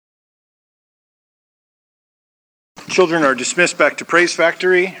Children are dismissed back to Praise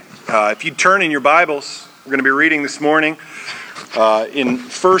Factory. If you'd turn in your Bibles, we're going to be reading this morning in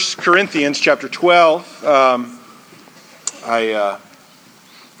 1 Corinthians chapter 12. I'm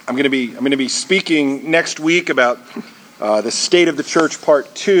going to be speaking next week about the state of the church,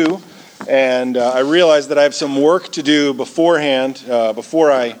 part 2, and I realize that I have some work to do beforehand before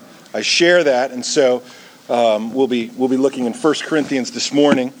I share that, and so we'll be looking in 1 Corinthians this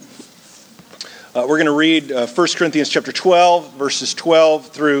morning. We're going to read 1 Corinthians chapter 12, verses 12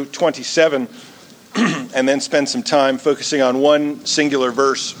 through 27, and then spend some time focusing on one singular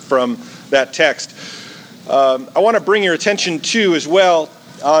verse from that text. I want to bring your attention to, as well,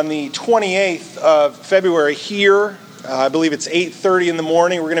 on the 28th of February here, I believe it's 8:30 in the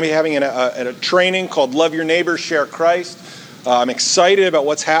morning, we're going to be having a training called Love Your Neighbor, Share Christ. I'm excited about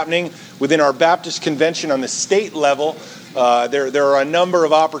what's happening within our Baptist convention on the state level. There are a number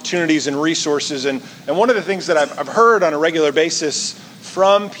of opportunities and resources, and one of the things that I've heard on a regular basis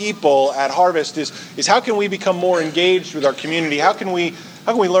from people at Harvest is how can we become more engaged with our community? How can we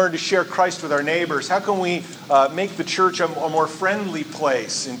learn to share Christ with our neighbors? How can we make the church a more friendly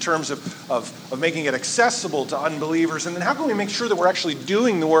place in terms of making it accessible to unbelievers? And then how can we make sure that we're actually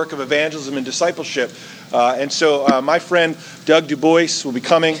doing the work of evangelism and discipleship? And so my friend Doug DuBois will be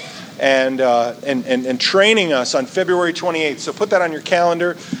coming and training us on February 28th. So put that on your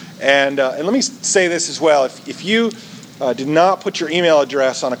calendar. And let me say this as well. If you did not put your email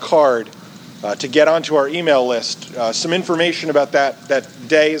address on a card to get onto our email list, some information about that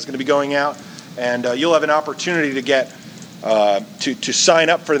day is going to be going out, and you'll have an opportunity to get to sign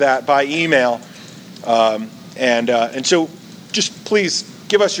up for that by email. And so just please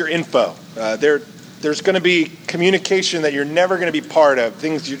give us your info. There's going to be communication that you're never going to be part of,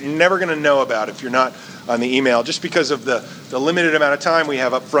 things you're never going to know about if you're not on the email, just because of the limited amount of time we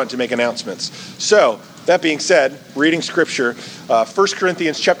have up front to make announcements. So, that being said, reading Scripture, 1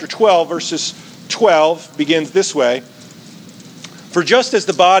 Corinthians chapter 12, verses 12 begins this way. For just as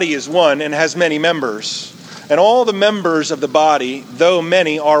the body is one and has many members, and all the members of the body, though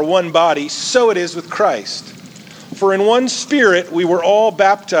many, are one body, so it is with Christ. For in one Spirit we were all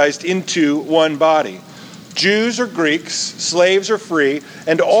baptized into one body. Jews or Greeks, slaves or free,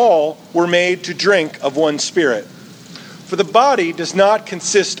 and all were made to drink of one Spirit. For the body does not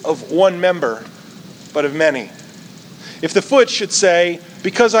consist of one member, but of many. If the foot should say,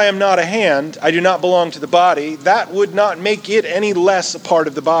 because I am not a hand, I do not belong to the body, that would not make it any less a part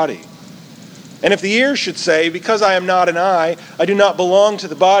of the body. And if the ear should say, because I am not an eye, I do not belong to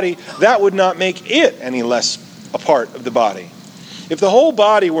the body, that would not make it any less a part of the body. If the whole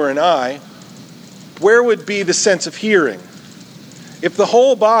body were an eye, where would be the sense of hearing? If the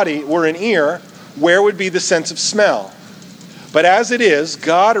whole body were an ear, where would be the sense of smell? But as it is,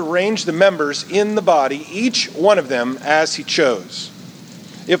 God arranged the members in the body, each one of them as he chose.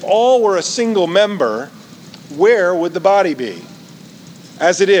 If all were a single member, where would the body be?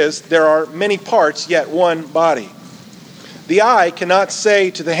 As it is, there are many parts, yet one body. The eye cannot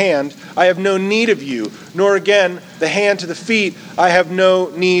say to the hand, I have no need of you, nor again the hand to the feet, I have no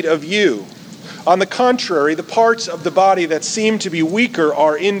need of you. On the contrary, the parts of the body that seem to be weaker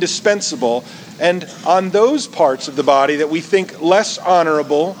are indispensable, and on those parts of the body that we think less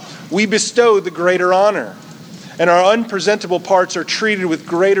honorable, we bestow the greater honor. And our unpresentable parts are treated with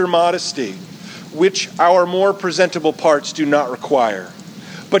greater modesty, which our more presentable parts do not require.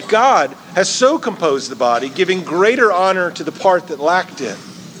 But God has so composed the body, giving greater honor to the part that lacked it,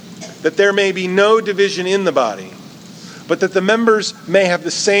 that there may be no division in the body, but that the members may have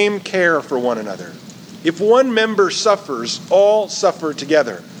the same care for one another. If one member suffers, all suffer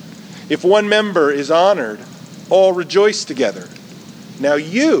together. If one member is honored, all rejoice together. Now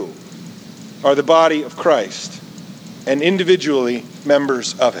you are the body of Christ, and individually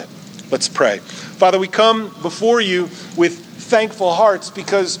members of it. Let's pray. Father, we come before you with thankful hearts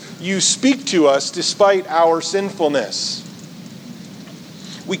because you speak to us despite our sinfulness.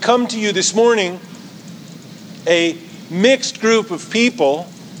 We come to you this morning, a mixed group of people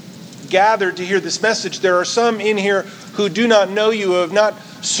gathered to hear this message. There are some in here who do not know you, who have not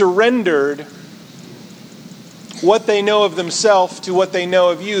surrendered what they know of themselves to what they know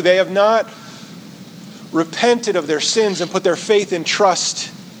of you. They have not repented of their sins and put their faith and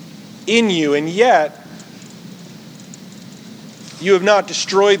trust in you, and yet you have not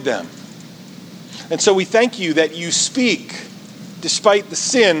destroyed them. And so we thank you that you speak despite the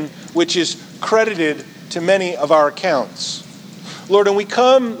sin which is credited to many of our accounts. Lord, and we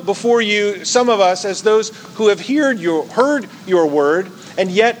come before you, some of us, as those who have heard your word, and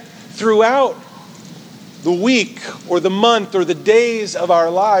yet throughout the week or the month or the days of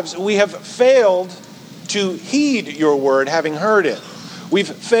our lives, we have failed to heed your word, having heard it. We've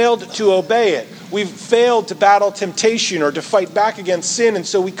failed to obey it. We've failed to battle temptation or to fight back against sin, and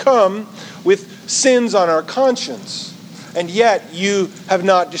so we come with sins on our conscience. And yet you have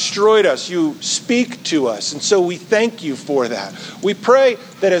not destroyed us. You speak to us, and so we thank you for that. We pray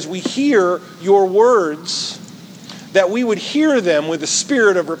that as we hear your words, that we would hear them with a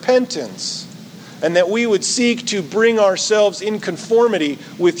spirit of repentance, and that we would seek to bring ourselves in conformity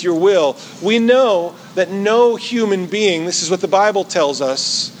with your will. We know that no human being, this is what the Bible tells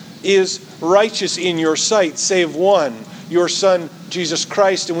us, is righteous in your sight, save one, your Son, Jesus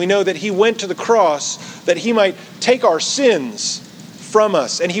Christ. And we know that he went to the cross that he might take our sins from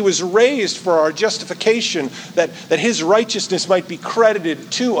us. And he was raised for our justification, that his righteousness might be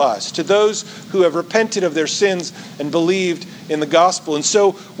credited to us, to those who have repented of their sins and believed in the gospel. And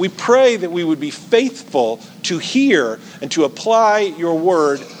so we pray that we would be faithful to hear and to apply your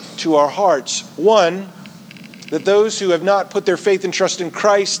word to our hearts. One, that those who have not put their faith and trust in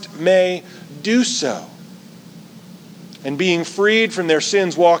Christ may do so, and being freed from their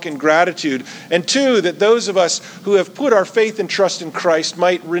sins, walk in gratitude. And two, that those of us who have put our faith and trust in Christ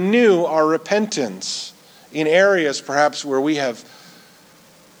might renew our repentance in areas perhaps where we have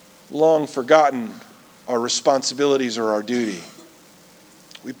long forgotten our responsibilities or our duty.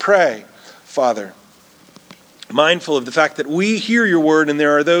 We pray, Father, mindful of the fact that we hear your word and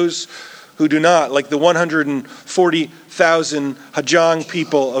there are those who do not, like the 140,000 Hajang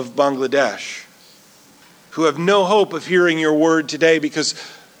people of Bangladesh, who have no hope of hearing your word today because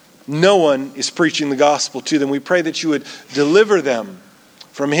no one is preaching the gospel to them. We pray that you would deliver them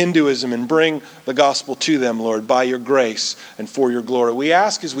from Hinduism and bring the gospel to them, Lord, by your grace and for your glory. We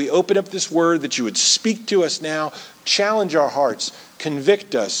ask as we open up this word that you would speak to us now, challenge our hearts,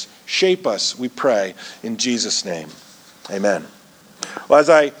 convict us, shape us, we pray in Jesus' name. Amen. Well, as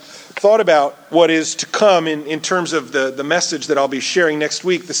I thought about what is to come in terms of the message that I'll be sharing next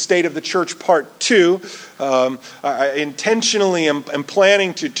week, the State of the Church Part 2. I intentionally am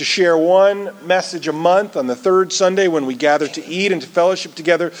planning to share one message a month on the third Sunday when we gather to eat and to fellowship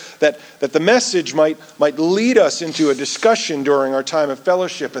together, that the message might lead us into a discussion during our time of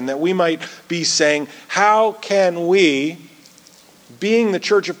fellowship, and that we might be saying, how can we, being the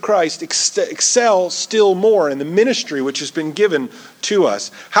Church of Christ, excel still more in the ministry which has been given to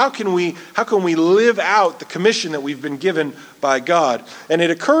us? How can we live out the commission that we've been given by God? And it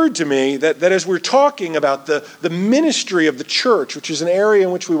occurred to me that as we're talking about the ministry of the church, which is an area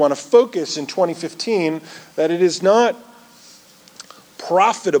in which we want to focus in 2015, that it is not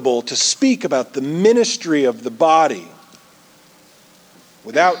profitable to speak about the ministry of the body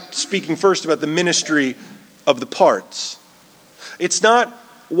without speaking first about the ministry of the parts. It's not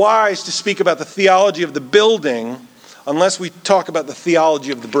wise to speak about the theology of the building unless we talk about the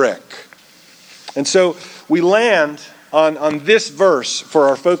theology of the brick. And so we land on this verse for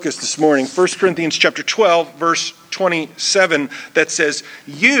our focus this morning, 1 Corinthians chapter 12, verse 27, that says,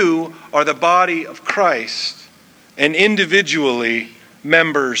 "You are the body of Christ and individually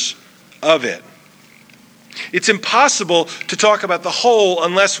members of it." It's impossible to talk about the whole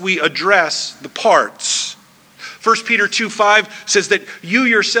unless we address the parts. 1 Peter 2:5 says that you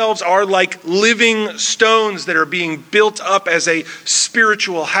yourselves are like living stones that are being built up as a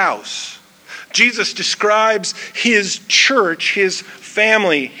spiritual house. Jesus describes his church, his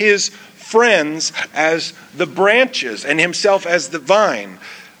family, his friends as the branches and himself as the vine.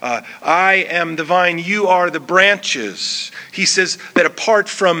 I am the vine, you are the branches. He says that apart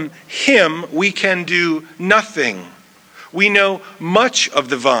from him, we can do nothing. We know much of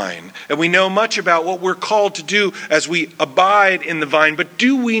the vine, and we know much about what we're called to do as we abide in the vine. But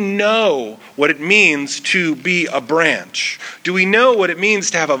do we know what it means to be a branch? Do we know what it means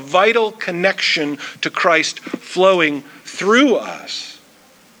to have a vital connection to Christ flowing through us?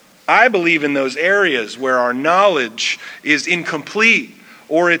 I believe in those areas where our knowledge is incomplete,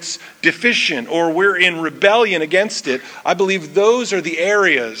 or it's deficient, or we're in rebellion against it. I believe those are the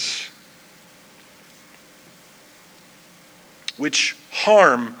areas which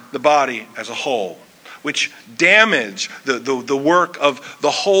harm the body as a whole, which damage the work of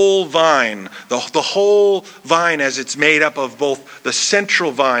the whole vine, the whole vine as it's made up of both the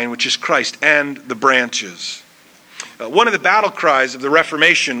central vine, which is Christ, and the branches. One of the battle cries of the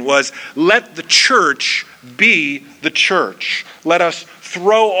Reformation was, "Let the church be the church. Let us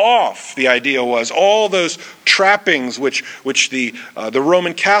throw off, the idea was, all those trappings which the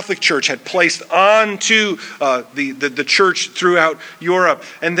Roman Catholic Church had placed onto the church throughout Europe,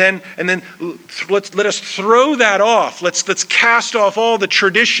 and then let us throw that off. Let's cast off all the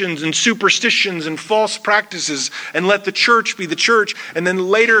traditions and superstitions and false practices, and let the church be the church. And then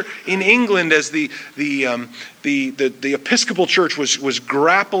later in England, as the Episcopal Church was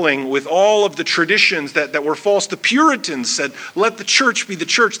grappling with all of the traditions that were false, the Puritans said, let the church be the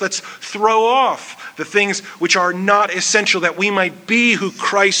church. Let's throw off the things which are not essential, that we might be who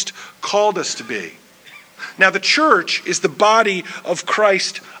Christ called us to be. Now, the church is the body of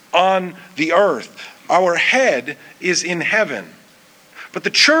Christ on the earth. Our head is in heaven. But the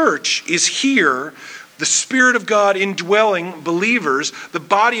church is here, the Spirit of God indwelling believers, the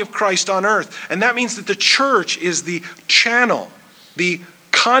body of Christ on earth. And that means that the church is the channel, the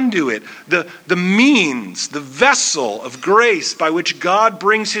conduit, the means, the vessel of grace by which God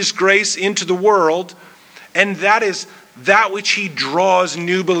brings his grace into the world, and that is that which he draws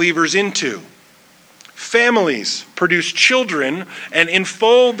new believers into. Families produce children and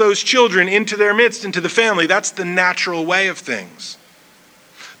enfold those children into their midst, into the family. That's the natural way of things.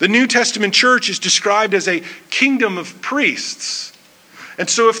 The New Testament church is described as a kingdom of priests. And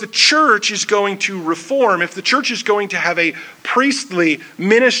so if the church is going to reform, if the church is going to have a priestly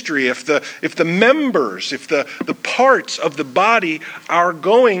ministry, if the members, if the parts of the body are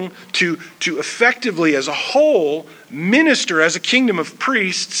going to effectively as a whole minister as a kingdom of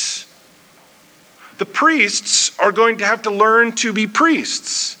priests, the priests are going to have to learn to be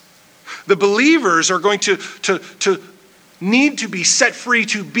priests. The believers are going to need to be set free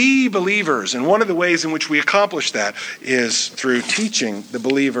to be believers. And one of the ways in which we accomplish that is through teaching the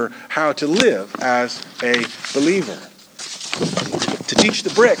believer how to live as a believer. To teach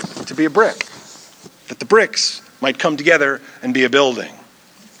the brick to be a brick, that the bricks might come together and be a building.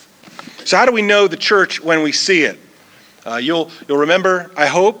 So how do we know the church when we see it? You'll remember, I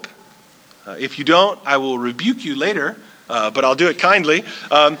hope. If you don't, I will rebuke you later. But I'll do it kindly.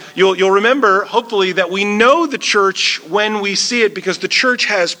 You'll remember, hopefully, that we know the church when we see it because the church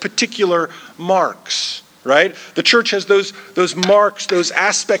has particular marks, right? The church has those marks, those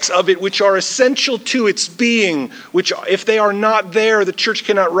aspects of it which are essential to its being, which if they are not there, the church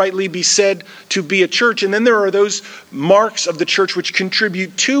cannot rightly be said to be a church. And then there are those marks of the church which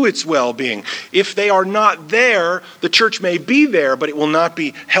contribute to its well-being. If they are not there, the church may be there, but it will not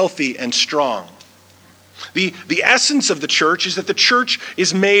be healthy and strong. The essence of the church is that the church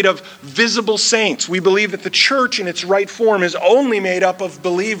is made of visible saints. We believe that the church in its right form is only made up of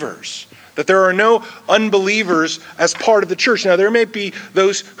believers, that there are no unbelievers as part of the church. Now, there may be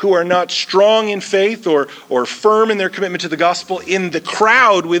those who are not strong in faith or firm in their commitment to the gospel in the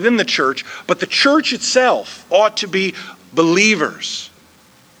crowd within the church, but the church itself ought to be believers.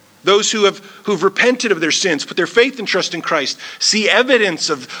 Those who've repented of their sins, put their faith and trust in Christ, see evidence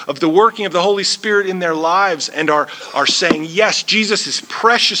of the working of the Holy Spirit in their lives and are saying, yes, Jesus is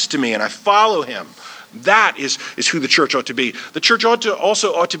precious to me and I follow him. That is who the church ought to be. The church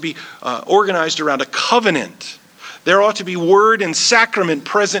also ought to be organized around a covenant. There ought to be word and sacrament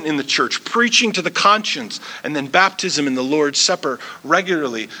present in the church, preaching to the conscience, and then baptism and the Lord's Supper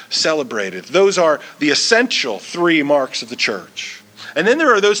regularly celebrated. Those are the essential three marks of the church. And then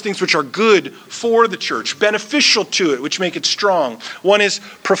there are those things which are good for the church, beneficial to it, which make it strong. One is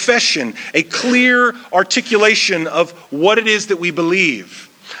profession, a clear articulation of what it is that we believe.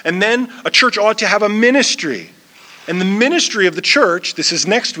 And then a church ought to have a ministry. And the ministry of the church, this is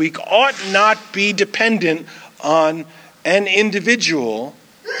next week, ought not be dependent on an individual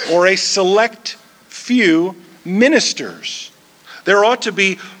or a select few ministers. There ought to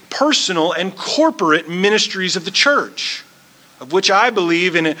be personal and corporate ministries of the church, of which I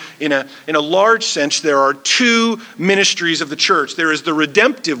believe in a large sense there are two ministries of the church. There is the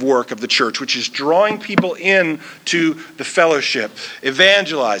redemptive work of the church, which is drawing people in to the fellowship,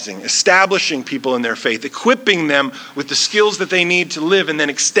 evangelizing, establishing people in their faith, equipping them with the skills that they need to live, and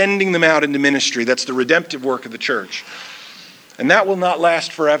then extending them out into ministry. That's the redemptive work of the church. And that will not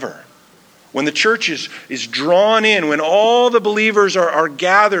last forever. When the church is drawn in, when all the believers are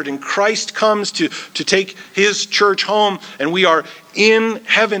gathered and Christ comes to take his church home and we are in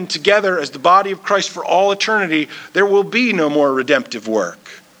heaven together as the body of Christ for all eternity, there will be no more redemptive work.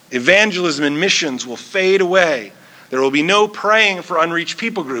 Evangelism and missions will fade away. There will be no praying for unreached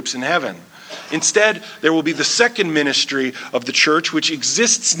people groups in heaven. Instead, there will be the second ministry of the church, which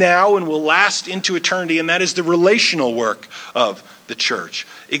exists now and will last into eternity, and that is the relational work of the church,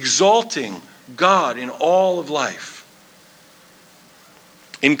 exalting God in all of life.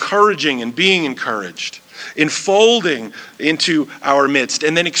 encouraging and being encouraged, enfolding into our midst,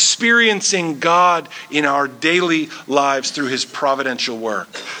 and then experiencing God in our daily lives through his providential work.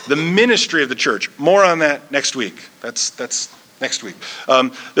 The ministry of the church. More on that next week. That's next week.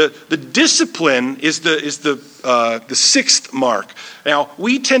 The discipline is the sixth mark. Now,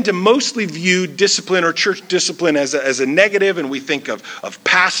 we tend to mostly view discipline or church discipline as a negative, and we think of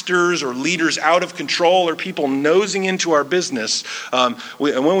pastors or leaders out of control or people nosing into our business.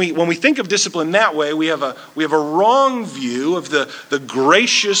 When we think of discipline that way, we have a wrong view of the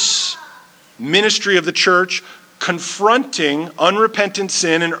gracious ministry of the church confronting unrepentant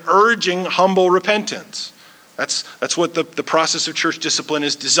sin and urging humble repentance. That's what the process of church discipline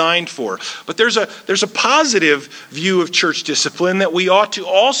is designed for. But there's a positive view of church discipline that we ought to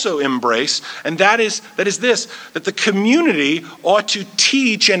also embrace, and that is this, that the community ought to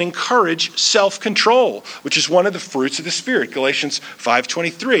teach and encourage self-control, which is one of the fruits of the Spirit. Galatians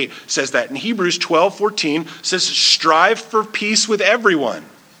 5:23 says that. In Hebrews 12:14 says, strive for peace with everyone,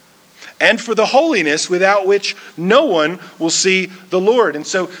 and for the holiness without which no one will see the Lord. And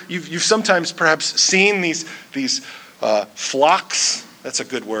so you've sometimes perhaps seen these flocks, that's a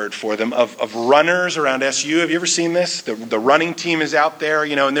good word for them, of runners around SU. Have you ever seen this? The running team is out there,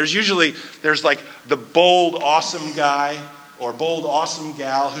 and there's like the bold, awesome guy or bold, awesome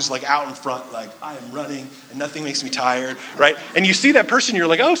gal who's like out in front, like, I am running and nothing makes me tired, right? And you see that person, you're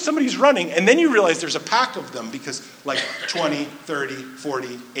like, oh, somebody's running. And then you realize there's a pack of them because like 20, 30,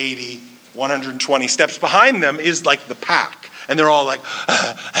 40, 80, 120 steps behind them is like the pack. And they're all like,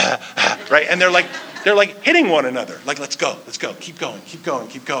 right? And they're like hitting one another. Like, let's go, keep going.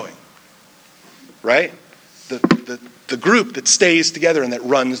 Right? The group that stays together and that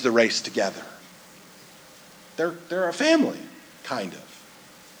runs the race together. They're a family, kind of.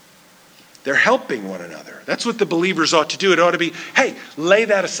 They're helping one another. That's what the believers ought to do. It ought to be, hey, lay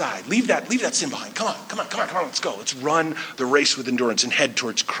that aside. Leave that sin behind. Come on, let's go. Let's run the race with endurance and head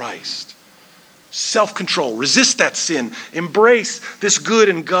towards Christ. Self-control. Resist that sin. Embrace this good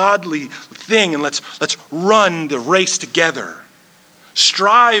and godly thing, and let's run the race together.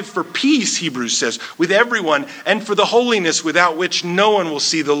 Strive for peace, Hebrews says, with everyone, and for the holiness without which no one will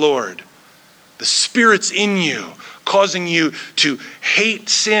see the Lord. The Spirit's in you, causing you to hate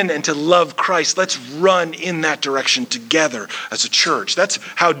sin and to love Christ. Let's run in that direction together as a church. That's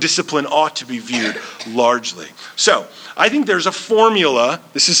how discipline ought to be viewed largely. So, I think there's a formula.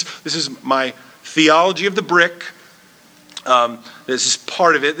 This is my theology of the brick. This is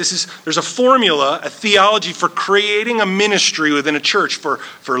part of it. There's a formula, a theology for creating a ministry within a church, for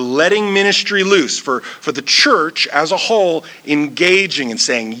letting ministry loose, for the church as a whole engaging and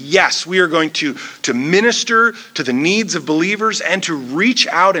saying, yes, we are going to minister to the needs of believers and to reach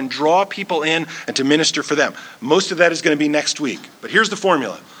out and draw people in and to minister for them. Most of that is going to be next week. But here's the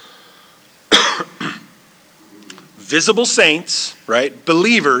formula. Visible saints, right?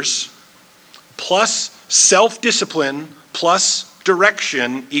 Believers, plus self-discipline, plus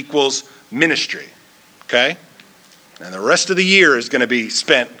direction equals ministry, okay? And the rest of the year is going to be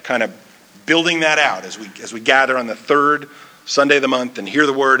spent kind of building that out as we gather on the third Sunday of the month and hear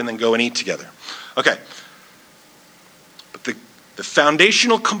the word and then go and eat together. Okay. But the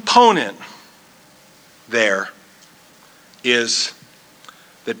foundational component there is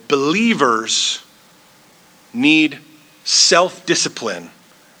that believers need self-discipline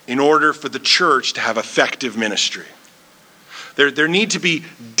in order for the church to have effective ministry. There need to be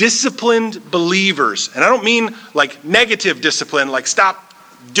disciplined believers. And I don't mean like negative discipline, like stop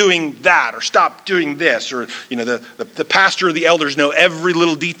doing that or stop doing this, or the pastor or the elders know every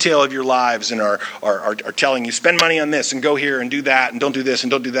little detail of your lives and are telling you spend money on this and go here and do that and don't do this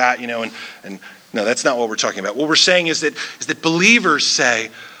and don't do that, and no, that's not what we're talking about. What we're saying is that believers say,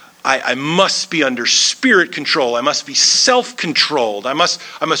 I must be under Spirit control. I must be self-controlled. I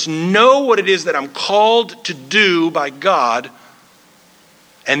must know what it is that I'm called to do by God,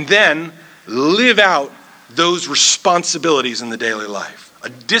 and then live out those responsibilities in the daily life. A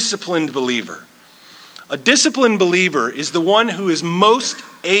disciplined believer. A disciplined believer is the one who is most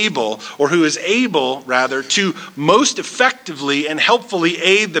able, or who is able, rather, to most effectively and helpfully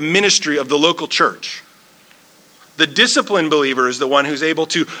aid the ministry of the local church. The disciplined believer is the one who's able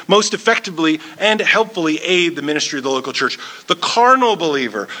to most effectively and helpfully aid the ministry of the local church. The carnal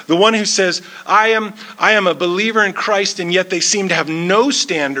believer, the one who says, I am a believer in Christ, and yet they seem to have no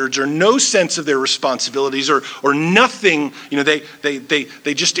standards or no sense of their responsibilities or nothing.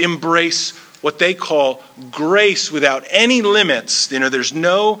 They just embrace what they call grace without any limits. There's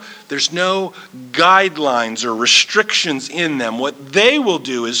no guidelines or restrictions in them. What they will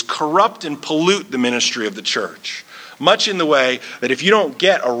do is corrupt and pollute the ministry of the church. much in the way that if you don't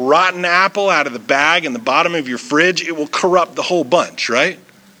get a rotten apple out of the bag in the bottom of your fridge, it will corrupt the whole bunch, right?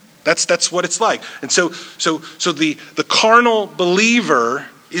 That's what it's like. And so the carnal believer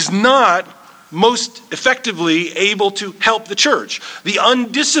is not most effectively able to help the church. The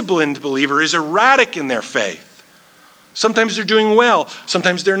undisciplined believer is erratic in their faith. Sometimes they're doing well,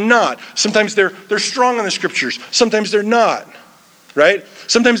 sometimes they're not. Sometimes they're strong in the scriptures, sometimes they're not. Right?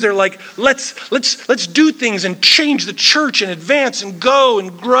 Sometimes they're like, let's do things and change the church and advance and go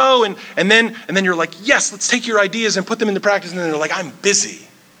and grow, and then you're like, yes, let's take your ideas and put them into practice, and then they're like, I'm busy.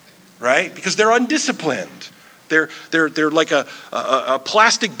 Right? Because they're undisciplined. They're like a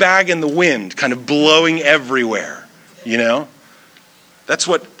plastic bag in the wind, kind of blowing everywhere. You know? That's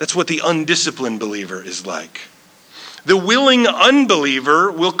what the undisciplined believer is like. The willing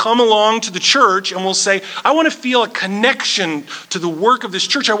unbeliever will come along to the church and will say, I want to feel a connection to the work of this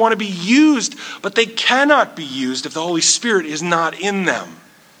church. I want to be used, but they cannot be used if the Holy Spirit is not in them.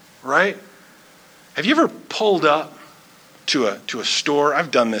 Right? Have you ever pulled up to a store?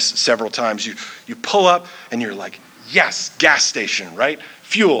 I've done this several times. You pull up and you're like, yes, gas station, right?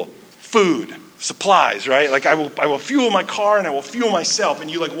 Fuel, food, supplies, right? Like I will fuel my car and I will fuel myself.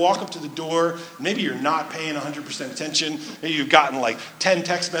 And you like walk up to the door. Maybe you're not paying 100% attention. Maybe you've gotten like 10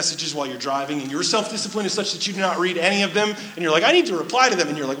 text messages while you're driving, and your self-discipline is such that you do not read any of them. And you're like, I need to reply to them.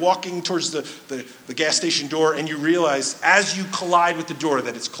 And you're like walking towards the gas station door, and you realize as you collide with the door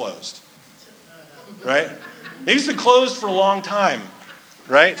that it's closed. Right? Maybe it's been closed for a long time.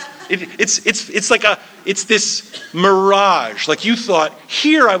 Right? It's this mirage. Like you thought,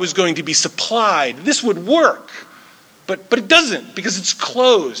 here I was going to be supplied. This would work. But it doesn't, because it's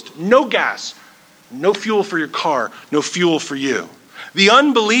closed. No gas. No fuel for your car. No fuel for you. The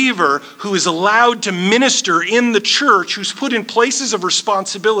unbeliever who is allowed to minister in the church, who's put in places of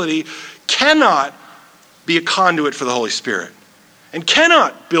responsibility, cannot be a conduit for the Holy Spirit and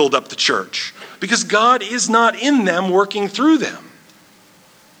cannot build up the church because God is not in them working through them.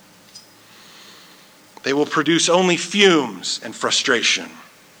 They will produce only fumes and frustration.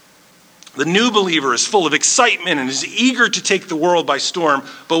 The new believer is full of excitement and is eager to take the world by storm,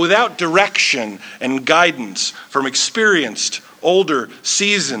 but without direction and guidance from experienced, older,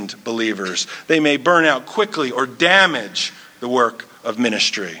 seasoned believers, they may burn out quickly or damage the work of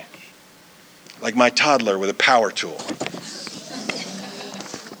ministry. Like my toddler with a power tool.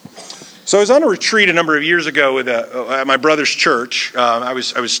 So I was on a retreat a number of years ago at my brother's church. I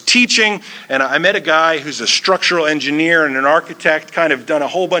was teaching, and I met a guy who's a structural engineer and an architect, kind of done a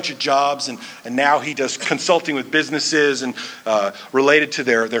whole bunch of jobs, and now he does consulting with businesses and related to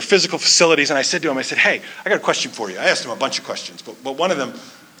their physical facilities. And I said to him, hey, I got a question for you. I asked him a bunch of questions, but one of them,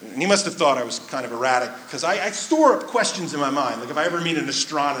 and he must have thought I was kind of erratic, because I store up questions in my mind. Like if I ever meet an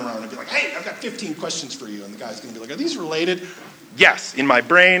astronomer, I'd be like, hey, I've got 15 questions for you. And the guy's going to be like, are these related? Yes, in my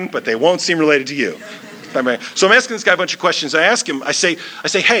brain, but they won't seem related to you. So I'm asking this guy a bunch of questions. I ask him, I say,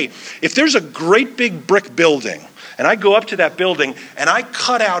 hey, if there's a great big brick building, and I go up to that building, and I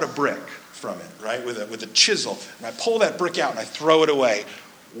cut out a brick from it, right, with a chisel, and I pull that brick out, and I throw it away,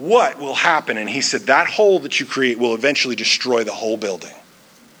 what will happen? And he said, that hole that you create will eventually destroy the whole building.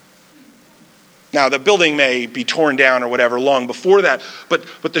 Now, the building may be torn down or whatever long before that, but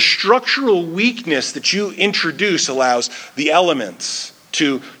the structural weakness that you introduce allows the elements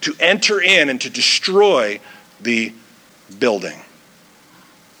to enter in and to destroy the building.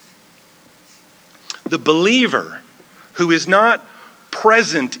 The believer who is not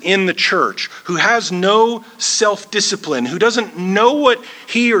present in the church, who has no self-discipline, who doesn't know what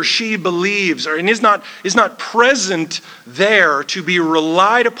he or she believes, and is not present there to be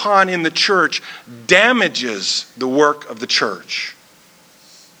relied upon in the church, damages the work of the church.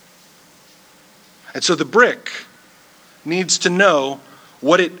 And so the brick needs to know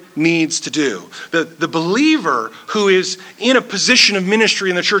what it needs to do. The believer who is in a position of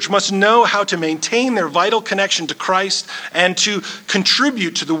ministry in the church must know how to maintain their vital connection to Christ and to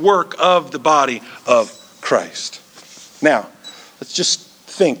contribute to the work of the body of Christ. Now, let's just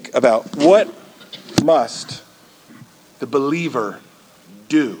think about what must the believer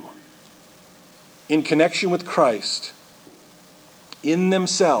do in connection with Christ in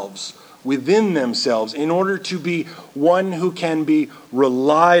themselves, within themselves, in order to be one who can be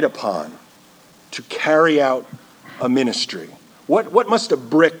relied upon to carry out a ministry. What must a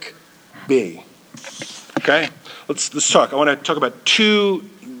brick be? Okay? Let's talk. I want to talk about two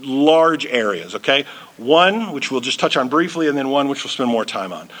large areas, okay? One, which we'll just touch on briefly, and then one which we'll spend more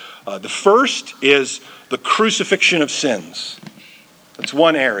time on. The first is the crucifixion of sins. That's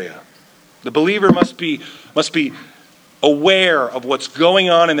one area. The believer must be aware of what's going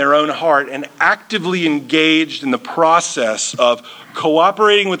on in their own heart and actively engaged in the process of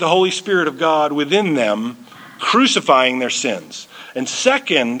cooperating with the Holy Spirit of God within them, crucifying their sins. And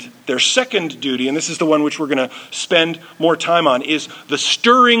second, their second duty, and this is the one which we're going to spend more time on, is the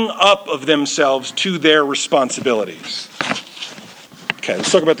stirring up of themselves to their responsibilities. Okay,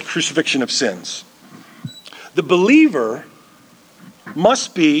 let's talk about the crucifixion of sins. The believer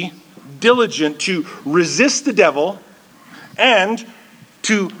must be diligent to resist the devil and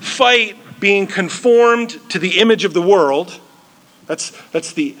to fight being conformed to the image of the world.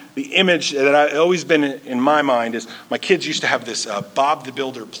 That's the image that I've always been in my mind. Is my kids used to have this Bob the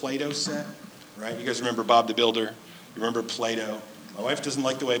Builder Play-Doh set, right? You guys remember Bob the Builder? You remember Play-Doh? My wife doesn't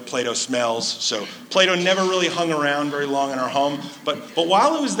like the way Play-Doh smells, so Play-Doh never really hung around very long in our home. But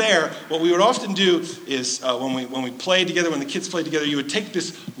while it was there, what we would often do is when we played together, when the kids played together, you would take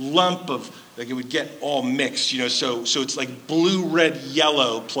this lump of, like, it would get all mixed, so it's like blue, red,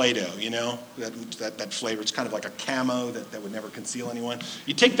 yellow Play-Doh, that flavor. It's kind of like a camo that would never conceal anyone.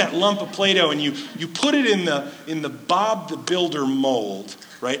 You take that lump of Play-Doh and you put it in the Bob the Builder mold,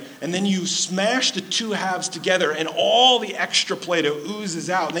 right? And then you smash the two halves together and all the extra Play-Doh oozes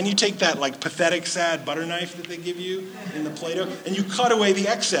out. And then you take that like pathetic, sad butter knife that they give you in the Play-Doh and you cut away the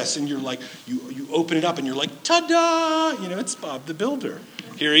excess and you're like, you open it up and you're like, ta-da! It's Bob the Builder.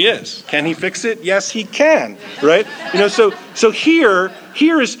 Here he is. Can he fix it? Yes, he can, right? So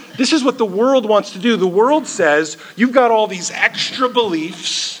this is what the world wants to do. The world says, you've got all these extra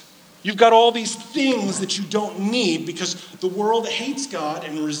beliefs. You've got all these things that you don't need because the world hates God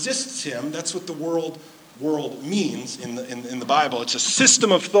and resists him. That's what the world means in the Bible. It's a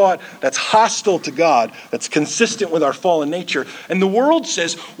system of thought that's hostile to God, that's consistent with our fallen nature. And the world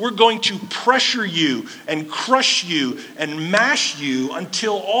says, we're going to pressure you and crush you and mash you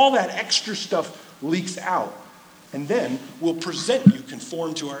until all that extra stuff leaks out. And then we'll present you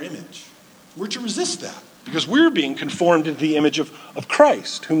conformed to our image. We're to resist that, because we're being conformed to the image of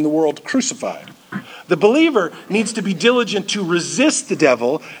Christ, whom the world crucified. The believer needs to be diligent to resist the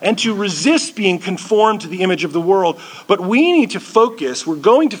devil and to resist being conformed to the image of the world. But we're going to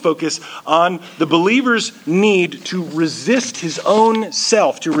focus on the believer's need to resist his own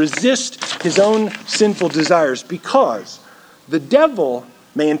self, to resist his own sinful desires, because the devil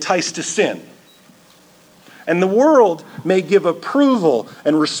may entice to sin. And the world may give approval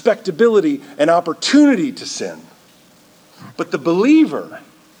and respectability and opportunity to sin. But the believer,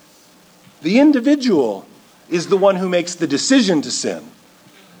 the individual, is the one who makes the decision to sin.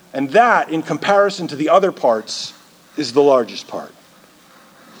 And that, in comparison to the other parts, is the largest part.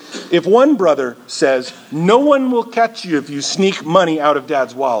 If one brother says, no one will catch you if you sneak money out of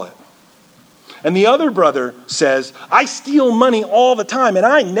Dad's wallet, and the other brother says, I steal money all the time and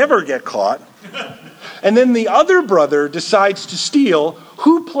I never get caught, and then the other brother decides to steal,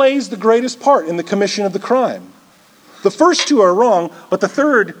 who plays the greatest part in the commission of the crime? The first two are wrong, but the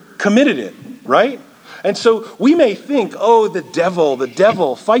third committed it, right? And so we may think, the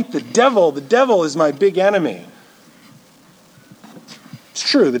devil, fight the devil is my big enemy. It's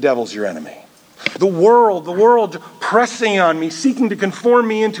true, the devil's your enemy. The world pressing on me, seeking to conform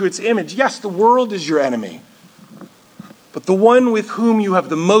me into its image. Yes, the world is your enemy. But the one with whom you have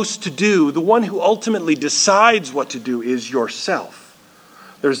the most to do, the one who ultimately decides what to do, is yourself.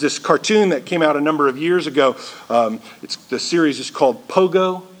 There's this cartoon that came out a number of years ago. The series is called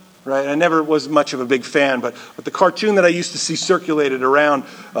Pogo, right? I never was much of a big fan, but the cartoon that I used to see circulated around,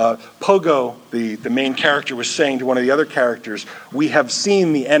 Pogo, the main character, was saying to one of the other characters, we have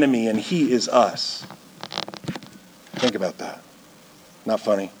seen the enemy and he is us. Think about that. Not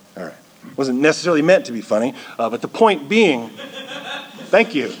funny? All right. Wasn't necessarily meant to be funny, but the point being,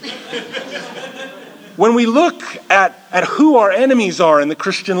 thank you. When we look at who our enemies are in the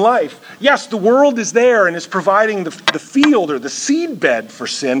Christian life, yes, the world is there and is providing the field or the seedbed for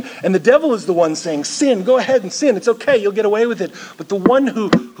sin, and the devil is the one saying, sin, go ahead and sin, it's okay, you'll get away with it. But the one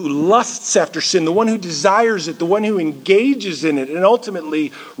who lusts after sin, the one who desires it, the one who engages in it and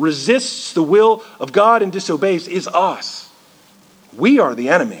ultimately resists the will of God and disobeys is us. We are the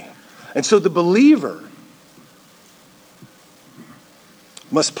enemy. And so the believer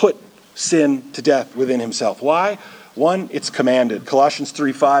must put sin to death within himself. Why? One, it's commanded. Colossians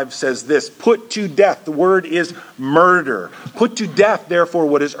 3:5 says this, put to death, the word is murder. Put to death, therefore,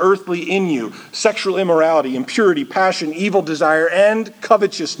 what is earthly in you, sexual immorality, impurity, passion, evil desire, and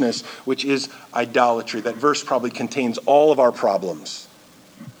covetousness, which is idolatry. That verse probably contains all of our problems.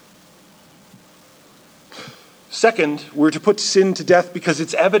 Second, we're to put sin to death because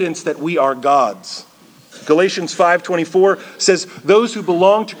it's evidence that we are God's. Galatians 5:24 says, those who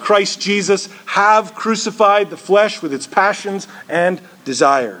belong to Christ Jesus have crucified the flesh with its passions and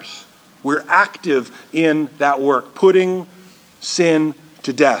desires. We're active in that work, putting sin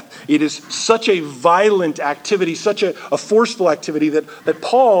to death. It is such a violent activity, such a forceful activity that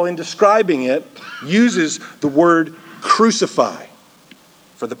Paul, in describing it, uses the word crucify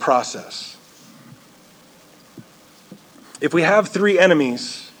for the process. If we have three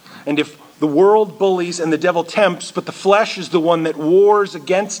enemies, and if the world bullies and the devil tempts, but the flesh is the one that wars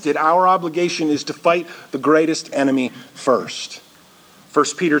against it, our obligation is to fight the greatest enemy first. 1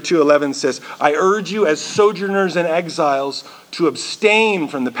 Peter 2:11 says, I urge you as sojourners and exiles to abstain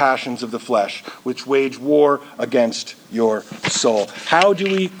from the passions of the flesh, which wage war against your soul. How do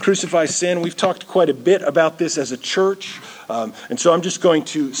we crucify sin? We've talked quite a bit about this as a church, and so I'm just going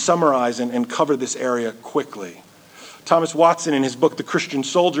to summarize and cover this area quickly. Thomas Watson, in his book, The Christian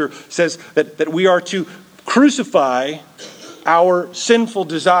Soldier, says that we are to crucify our sinful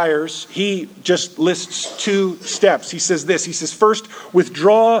desires. He just lists two steps. He says this. He says, first,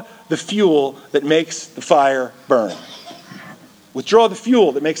 withdraw the fuel that makes the fire burn. Withdraw the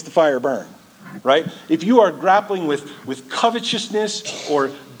fuel that makes the fire burn, right? If you are grappling with covetousness or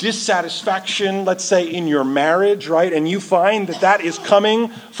dissatisfaction, let's say in your marriage, right, and you find that is coming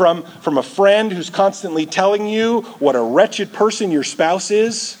from a friend who's constantly telling you what a wretched person your spouse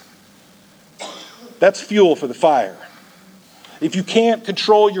is, that's fuel for the fire. If you can't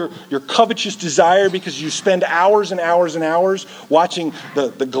control your covetous desire because you spend hours and hours and hours watching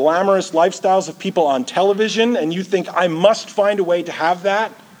the glamorous lifestyles of people on television and you think, I must find a way to have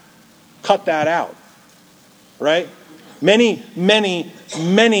that, cut that out, right? Many, many,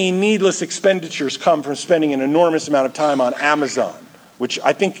 many needless expenditures come from spending an enormous amount of time on Amazon, which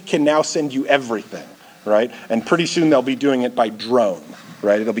I think can now send you everything, right? And pretty soon they'll be doing it by drone,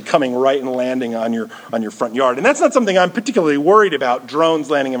 right? It'll be coming right and landing on your front yard. And that's not something I'm particularly worried about, drones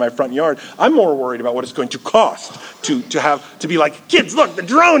landing in my front yard. I'm more worried about what it's going to cost to be like, kids, look, the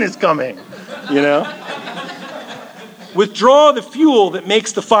drone is coming, you know? Withdraw the fuel that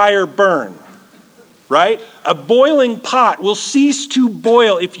makes the fire burn. Right? A boiling pot will cease to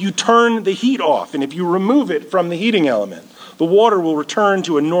boil if you turn the heat off and if you remove it from the heating element. The water will return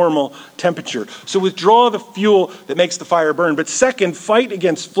to a normal temperature. So withdraw the fuel that makes the fire burn. But second, fight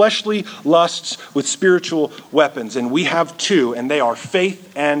against fleshly lusts with spiritual weapons. And we have two, and they are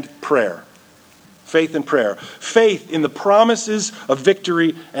faith and prayer. Faith and prayer. Faith in the promises of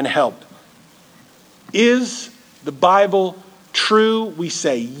victory and help. Is the Bible true? We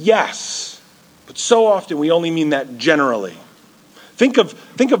say yes. But so often we only mean that generally. Think of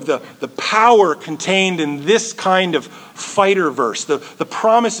the power contained in this kind of fighter verse, the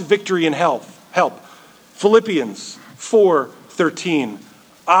promise of victory and help. Philippians 4:13.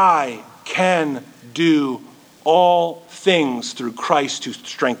 I can do all things through Christ who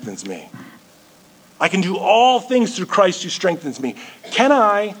strengthens me. I can do all things through Christ who strengthens me. Can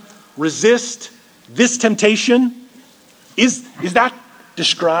I resist this temptation? Is that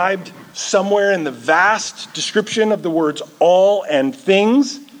described somewhere in the vast description of the words all and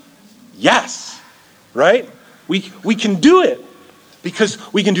things? Yes, right? We can do it because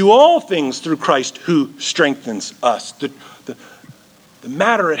we can do all things through Christ who strengthens us. The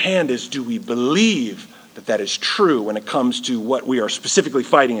matter at hand is, do we believe that is true when it comes to what we are specifically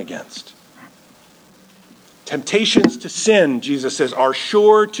fighting against? Temptations to sin, Jesus says, are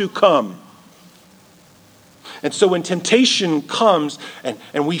sure to come. And so when temptation comes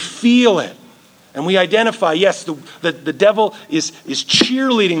and we feel it, and we identify, yes, the devil is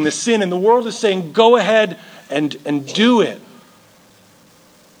cheerleading the sin, and the world is saying, go ahead and do it.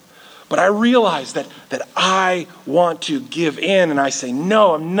 But I realize that I want to give in, and I say,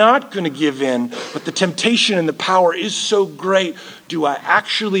 no, I'm not going to give in, but the temptation and the power is so great. Do I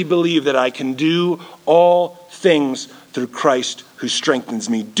actually believe that I can do all things through Christ who strengthens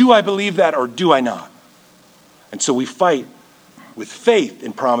me? Do I believe that, or do I not? And so we fight with faith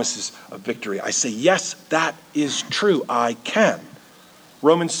in promises of victory. I say, yes, that is true. I can.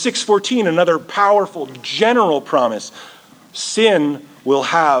 Romans 6:14, another powerful general promise. Sin will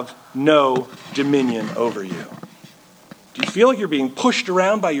have no dominion over you. Do you feel like you're being pushed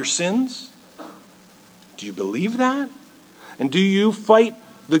around by your sins? Do you believe that? And do you fight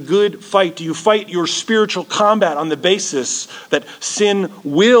the good fight? Do you fight your spiritual combat on the basis that sin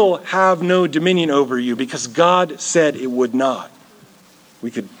will have no dominion over you because God said it would not? We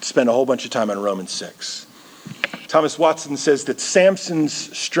could spend a whole bunch of time on Romans 6. Thomas Watson says that Samson's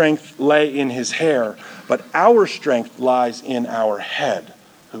strength lay in his hair, but our strength lies in our head,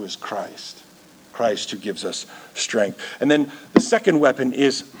 who is Christ. Christ who gives us strength. And then the second weapon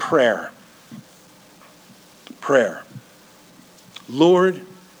is prayer. prayer. Lord,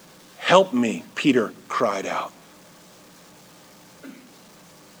 help me, Peter cried out.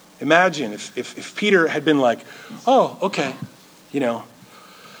 Imagine if Peter had been like, oh, okay,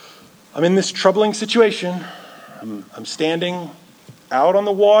 I'm in this troubling situation. I'm standing out on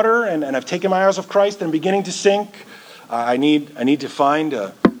the water and I've taken my eyes off Christ and I'm beginning to sink. I need to find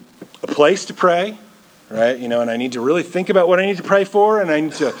a place to pray, right? And I need to really think about what I need to pray for, and I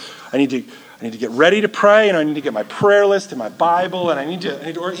need to get ready to pray, and I need to get my prayer list and my Bible, and I need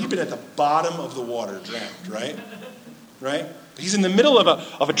to or he's been at the bottom of the water, drowned, right? Right? He's in the middle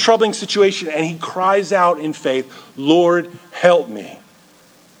of a troubling situation, and he cries out in faith, Lord, help me.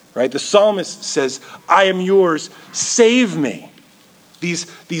 Right? The psalmist says, I am yours, save me.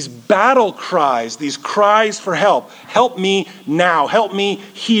 These battle cries, these cries for help me now, help me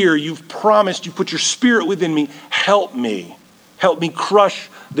here. You've promised, you put your spirit within me. Help me crush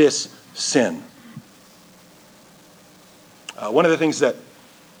this sin. One of the things that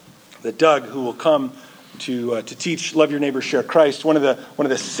Doug, who will come to teach Love Your Neighbor, Share Christ, one of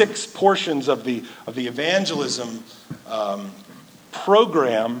the 6 portions of the evangelism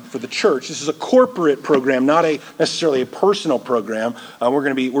program for the church. This is a corporate program, not necessarily a personal program. We're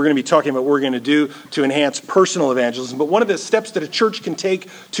going to be talking about what we're going to do to enhance personal evangelism. But one of the steps that a church can take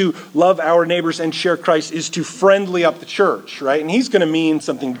to love our neighbors and share Christ is to friendly up the church, right? And he's going to mean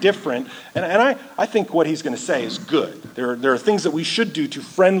something different. And I think what he's going to say is good. There are things that we should do to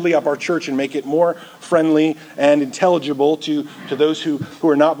friendly up our church and make it more friendly and intelligible to those who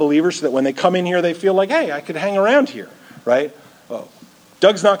are not believers, so that when they come in here, they feel like, hey, I could hang around here, right?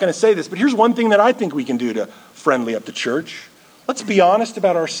 Doug's not going to say this, but here's one thing that I think we can do to friendly up the church. Let's be honest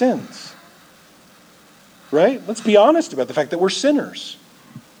about our sins. Right? Let's be honest about the fact that we're sinners.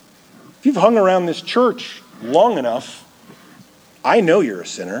 If you've hung around this church long enough, I know you're a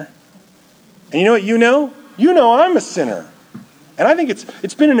sinner. And you know what you know? You know I'm a sinner. And I think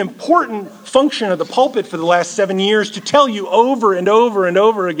it's been an important function of the pulpit for the last 7 years to tell you over and over and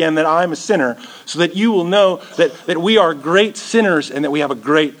over again that I'm a sinner, so that you will know that we are great sinners and that we have a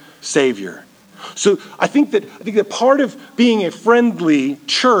great Savior. So I think that part of being a friendly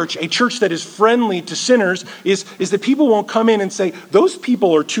church, a church that is friendly to sinners, is that people won't come in and say, those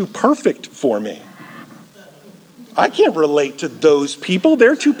people are too perfect for me. I can't relate to those people.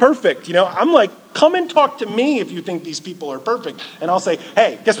 They're too perfect. I'm like, come and talk to me if you think these people are perfect. And I'll say,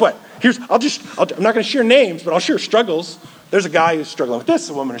 hey, guess what? I'm not going to share names, but I'll share struggles. There's a guy who's struggling with this,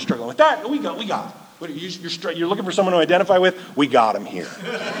 a woman who's struggling with that. We got him. You're looking for someone to identify with? We got him here.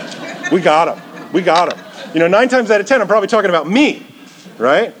 We got him. 9 times out of 10, I'm probably talking about me,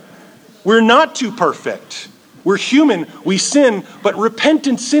 right? We're not too perfect. We're human. We sin, but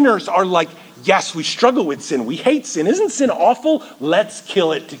repentant sinners are like, yes, we struggle with sin. We hate sin. Isn't sin awful? Let's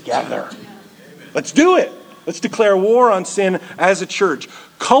kill it together. Let's do it. Let's declare war on sin as a church.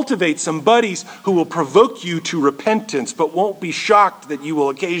 Cultivate some buddies who will provoke you to repentance, but won't be shocked that you will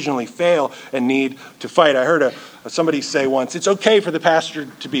occasionally fail and need to fight. I heard somebody say once, it's okay for the pastor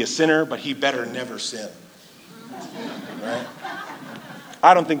to be a sinner, but he better never sin. Right?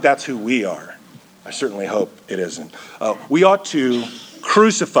 I don't think that's who we are. I certainly hope it isn't. We ought to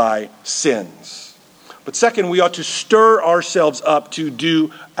crucify sins. But second, we ought to stir ourselves up to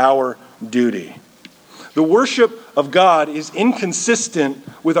do our duty. The worship of God is inconsistent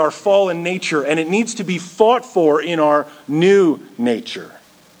with our fallen nature, and it needs to be fought for in our new nature.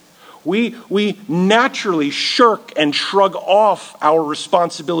 We naturally shirk and shrug off our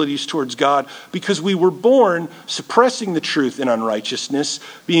responsibilities towards God because we were born suppressing the truth in unrighteousness,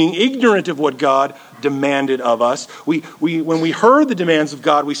 being ignorant of what God demanded of us. When we heard the demands of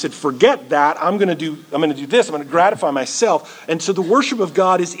God, we said, forget that, I'm going to do this, I'm going to gratify myself. And so the worship of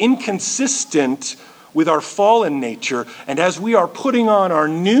God is inconsistent with our fallen nature. And as we are putting on our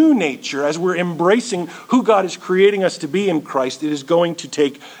new nature, as we're embracing who God is creating us to be in Christ, it is going to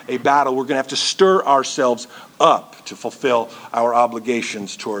take a battle. We're going to have to stir ourselves up to fulfill our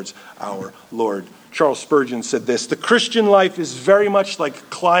obligations towards our Lord. Charles Spurgeon said this: the Christian life is very much like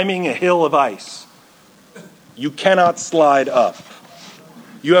climbing a hill of ice. You cannot slide up.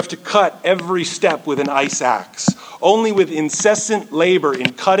 You have to cut every step with an ice axe. Only with incessant labor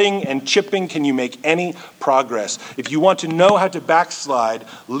in cutting and chipping can you make any progress. If you want to know how to backslide,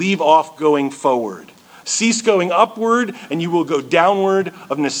 leave off going forward. Cease going upward, and you will go downward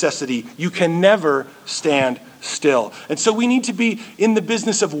of necessity. You can never stand still. And so we need to be in the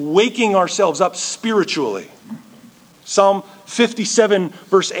business of waking ourselves up spiritually. Psalm 57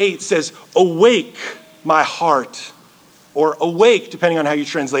 verse 8 says, awake, my heart. Or awake, depending on how you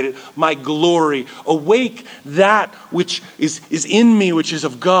translate it, my glory. Awake that which is in me, which is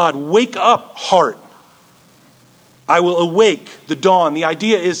of God. Wake up, heart. I will awake the dawn. The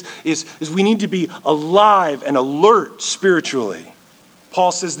idea is we need to be alive and alert spiritually.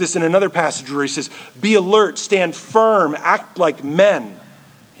 Paul says this in another passage where he says, be alert, stand firm, act like men.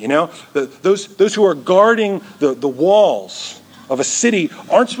 You know, those who are guarding the walls of a city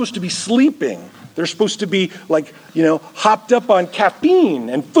aren't supposed to be sleeping. They're supposed to be hopped up on caffeine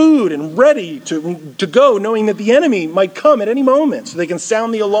and food and ready to go, knowing that the enemy might come at any moment so they can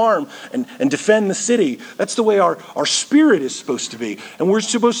sound the alarm and defend the city. That's the way our spirit is supposed to be. And we're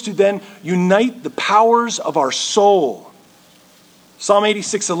supposed to then unite the powers of our soul. Psalm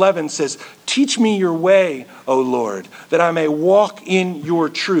 86:11 says, teach me your way, O Lord, that I may walk in your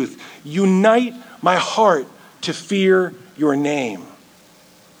truth. Unite my heart to fear your name.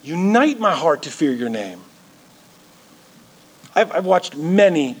 Unite my heart to fear your name. I've watched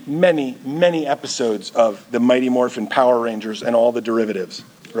many, many, many episodes of the Mighty Morphin Power Rangers and all the derivatives,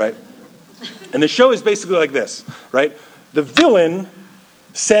 right? And the show is basically like this, right? The villain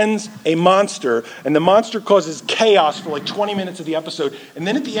sends a monster, and the monster causes chaos for like 20 minutes of the episode, and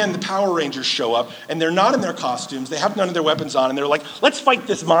then at the end, the Power Rangers show up, and they're not in their costumes, they have none of their weapons on, and they're like, let's fight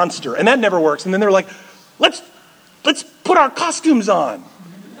this monster, and that never works, and then they're like, let's put our costumes on.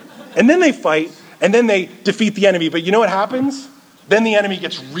 And then they fight, and then they defeat the enemy. But you know what happens? Then the enemy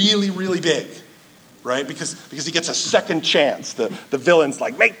gets really, really big, right? Because he gets a second chance. The villain's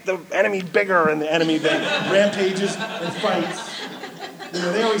like, make the enemy bigger, and the enemy then rampages and fights. You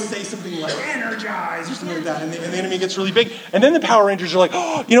know, they always say something like, energize, or something like that, and the enemy gets really big. And then the Power Rangers are like,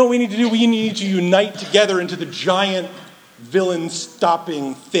 oh, you know what we need to do? We need to unite together into the giant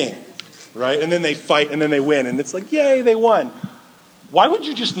villain-stopping thing, right? And then they fight, and then they win. And it's like, yay, they won. Why would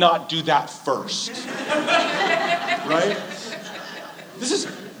you just not do that first? Right? This is,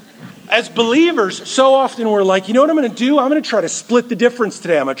 as believers, so often we're like, you know what I'm going to do? I'm going to try to split the difference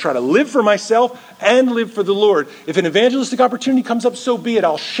today. I'm going to try to live for myself and live for the Lord. If an evangelistic opportunity comes up, so be it.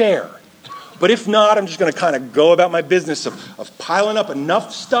 I'll share. But if not, I'm just going to kind of go about my business of piling up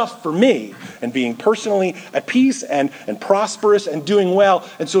enough stuff for me and being personally at peace and prosperous and doing well.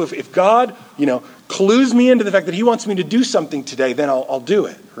 And so if God, clues me into the fact that he wants me to do something today, then I'll do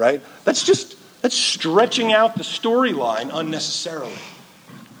it, right? That's stretching out the storyline unnecessarily.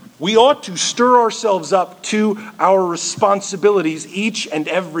 We ought to stir ourselves up to our responsibilities each and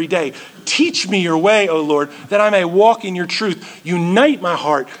every day. Teach me your way, O Lord, that I may walk in your truth. Unite my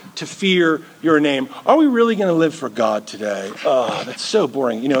heart to fear your name. Are we really going to live for God today? Oh, that's so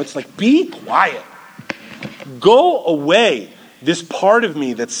boring. It's like, be quiet. Go away, this part of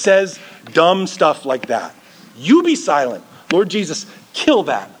me that says dumb stuff like that. You be silent. Lord Jesus, kill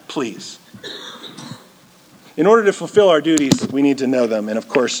that, please. In order to fulfill our duties, we need to know them. And of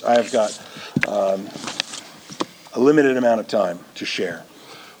course, I've got a limited amount of time to share.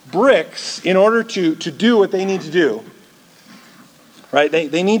 Bricks, in order to do what they need to do, right,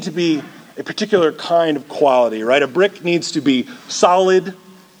 they need to be a particular kind of quality, right? A brick needs to be solid,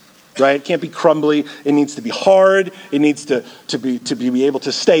 right? It can't be crumbly. It needs to be hard. It needs to be able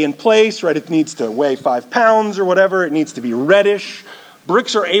to stay in place, right? It needs to weigh 5 pounds or whatever. It needs to be reddish.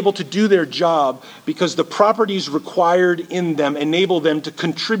 Bricks are able to do their job because the properties required in them enable them to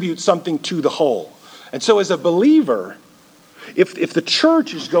contribute something to the whole. And so as a believer, if the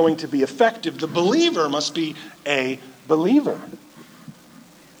church is going to be effective, the believer must be a believer.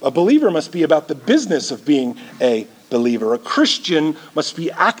 A believer must be about the business of being a believer. A Christian must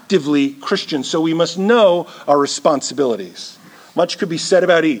be actively Christian, so we must know our responsibilities. Much could be said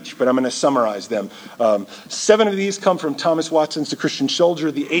about each, but I'm going to summarize them. 7 of these come from Thomas Watson's The Christian Soldier.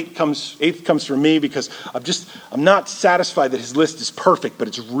 The 8th comes from me because I'm not satisfied that his list is perfect, but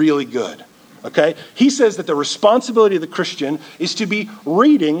it's really good. Okay? He says that the responsibility of the Christian is to be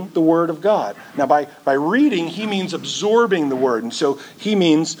reading the Word of God. Now, by reading, he means absorbing the Word. And so he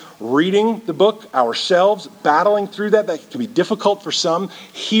means reading the book ourselves, battling through that. That can be difficult for some.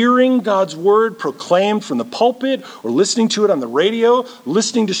 Hearing God's Word proclaimed from the pulpit or listening to it on the radio,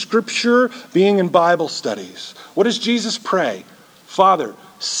 listening to Scripture, being in Bible studies. What does Jesus pray? Father,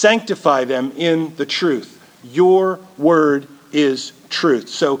 sanctify them in the truth. Your Word is truth.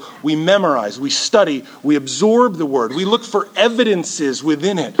 So we memorize, we study, we absorb the Word. We look for evidences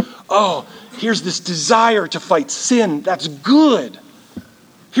within it. Oh, here's this desire to fight sin. That's good.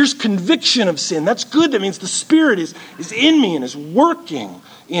 Here's conviction of sin. That's good. That means the Spirit is in me and is working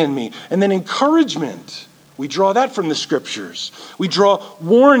in me. And then encouragement. We draw that from the Scriptures. We draw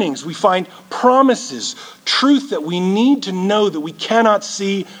warnings. We find promises, truth that we need to know that we cannot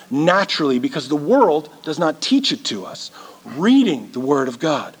see naturally because the world does not teach it to us. Reading the Word of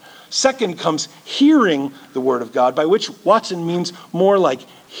God. Second comes hearing the Word of God, by which Watson means more like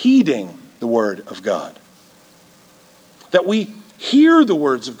heeding the Word of God. that we hear the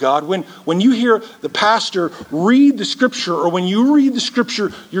words of God. When you hear the pastor read the scripture, or when you read the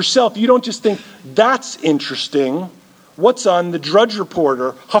scripture yourself, you don't just think, that's interesting. What's on the Drudge Report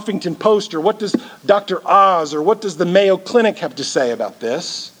or Huffington Post, or what does Dr. Oz or what does the Mayo Clinic have to say about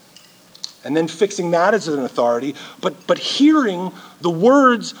this? And then fixing that as an authority, but hearing the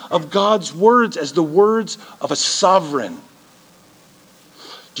words of God's words as the words of a sovereign.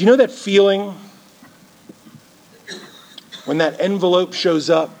 Do you know that feeling when that envelope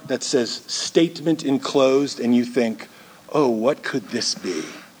shows up that says statement enclosed, and you think, oh, what could this be?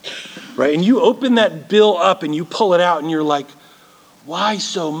 Right? And you open that bill up and you pull it out and you're like, why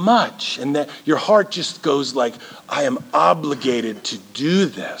so much? And that your heart just goes like, I am obligated to do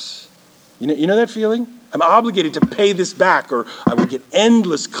this. You know that feeling? I'm obligated to pay this back, or I will get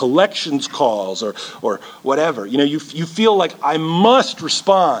endless collections calls or whatever. You feel like I must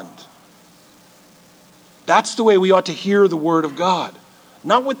respond. That's the way we ought to hear the word of God.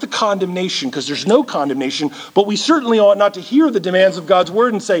 Not with the condemnation, because there's no condemnation, but we certainly ought not to hear the demands of God's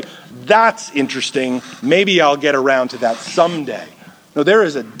word and say, that's interesting, maybe I'll get around to that someday. No, there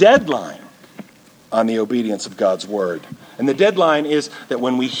is a deadline on the obedience of God's word. And the deadline is that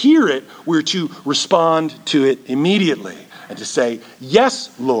when we hear it, we're to respond to it immediately and to say,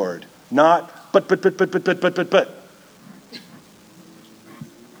 yes, Lord, not but.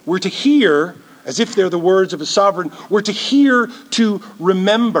 We're to hear as if they're the words of a sovereign. We're to hear to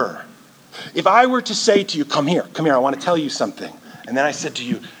remember. If I were to say to you, come here, I want to tell you something. And then I said to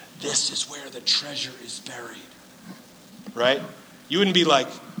you, this is where the treasure is buried. Right? You wouldn't be like,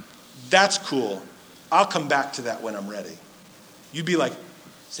 that's cool. I'll come back to that when I'm ready. You'd be like,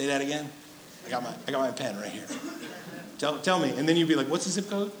 say that again? I got my pen right here. Tell me. And then you'd be like, what's the zip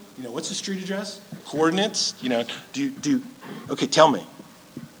code? What's the street address? Coordinates? Okay, tell me.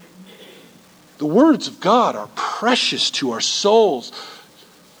 The words of God are precious to our souls.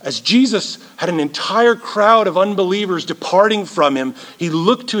 As Jesus had an entire crowd of unbelievers departing from him, he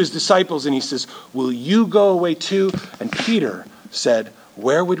looked to his disciples and he says, will you go away too? And Peter said,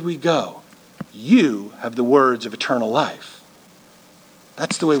 where would we go? You have the words of eternal life.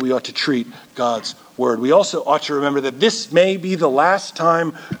 That's the way we ought to treat God's word. We also ought to remember that this may be the last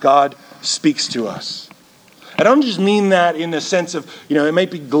time God speaks to us. I don't just mean that in the sense of, it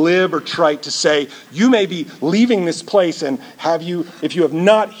might be glib or trite to say, you may be leaving this place and if you have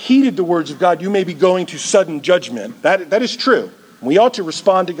not heeded the words of God, you may be going to sudden judgment. That is true. We ought to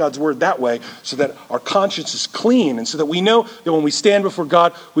respond to God's word that way so that our conscience is clean and so that we know that when we stand before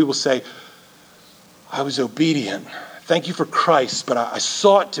God, we will say, I was obedient. Thank you for Christ, but I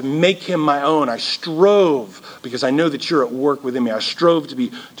sought to make him my own. I strove, because I know that you're at work within me. I strove to be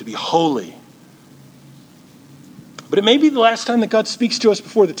holy. But it may be the last time that God speaks to us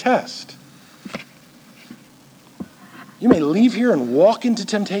before the test. You may leave here and walk into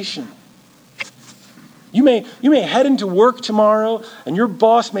temptation. You may head into work tomorrow and your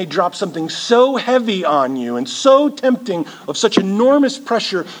boss may drop something so heavy on you and so tempting, of such enormous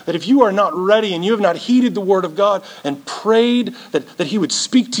pressure, that if you are not ready and you have not heeded the word of God and prayed that he would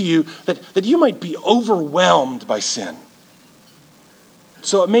speak to you, that you might be overwhelmed by sin.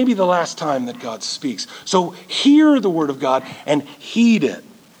 So it may be the last time that God speaks. So hear the word of God and heed it.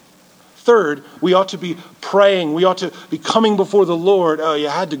 Third, we ought to be praying. We ought to be coming before the Lord. Oh, you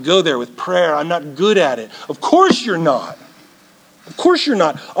had to go there with prayer. I'm not good at it. Of course you're not. Of course you're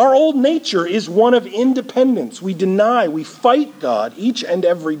not. Our old nature is one of independence. We deny, we fight God each and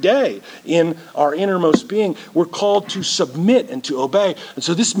every day in our innermost being. We're called to submit and to obey. And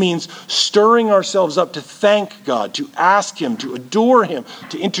so this means stirring ourselves up to thank God, to ask him, to adore him,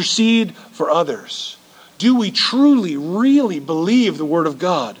 to intercede for others. Do we truly, really believe the word of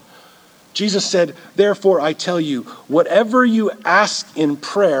God? Jesus said, therefore I tell you, whatever you ask in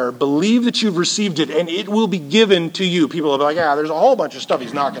prayer, believe that you've received it and it will be given to you. People will be like, there's a whole bunch of stuff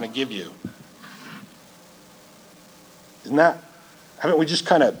he's not going to give you. Haven't we just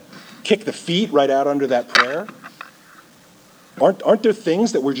kind of kicked the feet right out under that prayer? Aren't there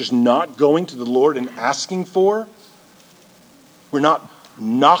things that we're just not going to the Lord and asking for? We're not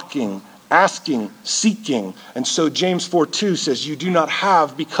knocking, asking, seeking. And so James 4:2 says, you do not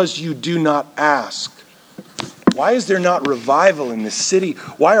have because you do not ask. Why is there not revival in this city?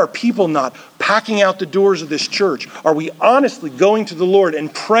 Why are people not packing out the doors of this church? Are we honestly going to the Lord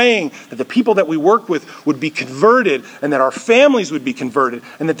and praying that the people that we work with would be converted and that our families would be converted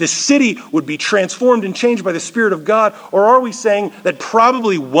and that this city would be transformed and changed by the Spirit of God? Or are we saying that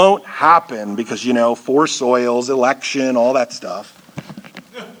probably won't happen because, four soils, election, all that stuff?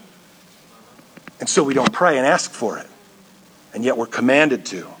 And so we don't pray and ask for it. And yet we're commanded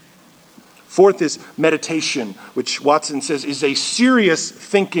to. Fourth is meditation, which Watson says is a serious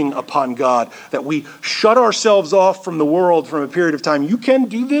thinking upon God, that we shut ourselves off from the world from a period of time. You can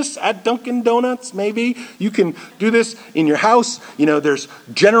do this at Dunkin' Donuts, maybe. You can do this in your house. There's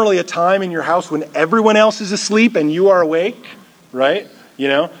generally a time in your house when everyone else is asleep and you are awake, right?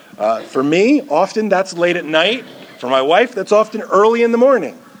 For me, often that's late at night. For my wife, that's often early in the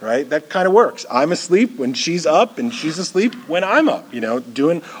morning. Right? That kind of works. I'm asleep when she's up, and she's asleep when I'm up,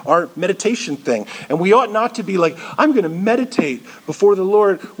 doing our meditation thing. And we ought not to be like, I'm going to meditate before the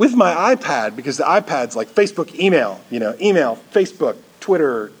Lord with my iPad, because the iPad's like Facebook, email, Facebook,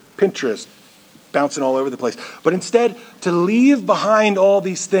 Twitter, Pinterest, bouncing all over the place. But instead, to leave behind all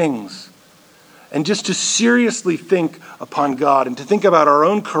these things and just to seriously think upon God and to think about our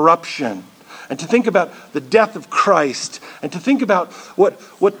own corruption, and to think about the death of Christ, and to think about what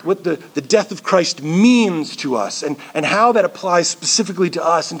the death of Christ means to us, and how that applies specifically to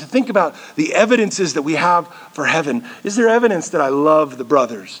us, and to think about the evidences that we have for heaven. Is there evidence that I love the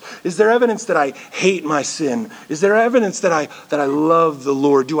brothers? Is there evidence that I hate my sin? Is there evidence that I love the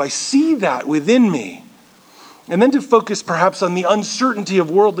Lord? Do I see that within me? And then to focus perhaps on the uncertainty of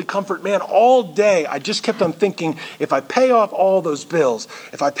worldly comfort. Man, all day I just kept on thinking, if I pay off all those bills,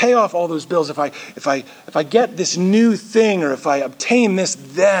 if I get this new thing, or if I obtain this,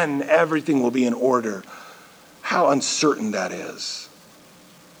 then everything will be in order. How uncertain that is.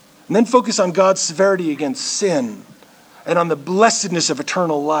 And then focus on God's severity against sin and on the blessedness of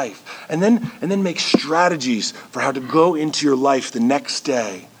eternal life. And then make strategies for how to go into your life the next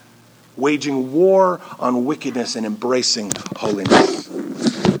day, waging war on wickedness and embracing holiness.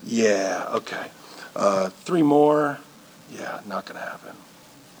 Yeah, okay. 3 more. Yeah, not going to happen.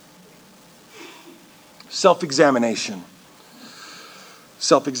 Self-examination.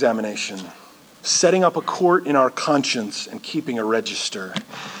 Self-examination. Setting up a court in our conscience and keeping a register.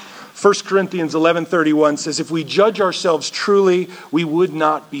 1 Corinthians 11:31 says, if we judge ourselves truly, we would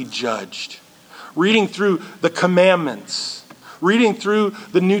not be judged. Reading through the commandments, reading through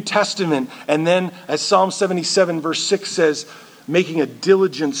the New Testament, and then, as Psalm 77 verse 6 says, making a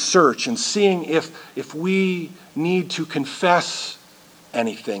diligent search and seeing if we need to confess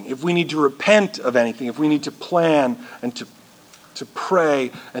anything, if we need to repent of anything, if we need to plan and to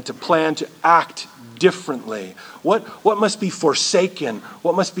pray and to plan to act differently. What must be forsaken?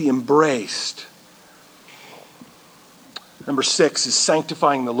 What must be embraced? Number 6 is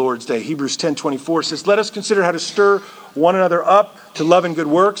sanctifying the Lord's Day. Hebrews 10:24 says, let us consider how to stir one another up to love and good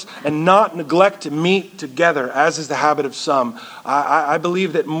works, and not neglect to meet together, as is the habit of some. I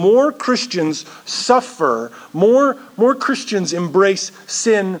believe that more Christians suffer, more Christians embrace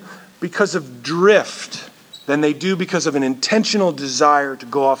sin because of drift than they do because of an intentional desire to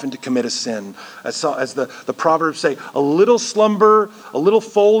go off and to commit a sin. As the Proverbs say, a little slumber, a little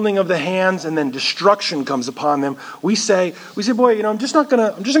folding of the hands, and then destruction comes upon them. We say, boy, I'm just not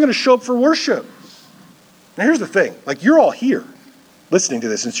gonna show up for worship. Now here's the thing, you're all here listening to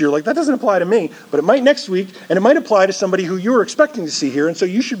this, and so you're like, that doesn't apply to me, but it might next week, and it might apply to somebody who you were expecting to see here, and so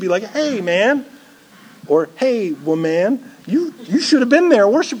you should be like, hey man, or hey woman, you should have been there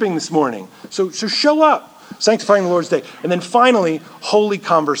worshiping this morning. So show up. Sanctifying the Lord's Day. And then finally, holy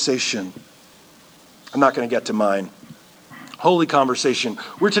conversation. I'm not going to get to mine. Holy conversation.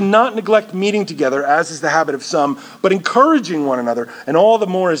 We're to not neglect meeting together, as is the habit of some, but encouraging one another, and all the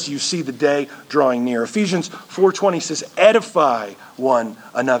more as you see the day drawing near. Ephesians 4:20 says, edify one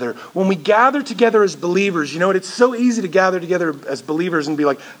another. When we gather together as believers, it's so easy to gather together as believers and be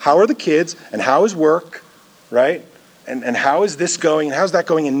like, how are the kids? And how is work? Right? And how is this going? And how's that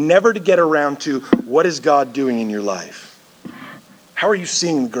going? And never to get around to, what is God doing in your life? How are you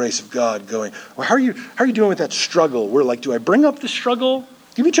seeing the grace of God going? Or how are you doing with that struggle? We're like, do I bring up the struggle?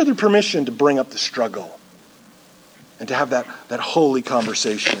 Give each other permission to bring up the struggle. And to have that holy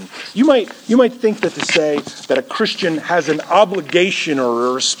conversation. You might think that to say that a Christian has an obligation or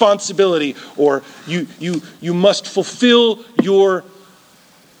a responsibility, or you must fulfill your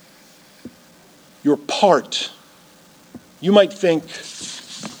part. You might think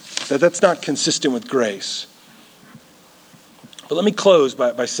that that's not consistent with grace. But let me close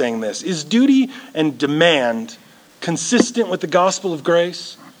by saying this. Is duty and demand consistent with the gospel of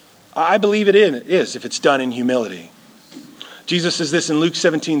grace? I believe it is if it's done in humility. Jesus says this in Luke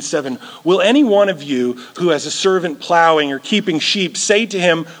 17:7. Will any one of you who has a servant plowing or keeping sheep say to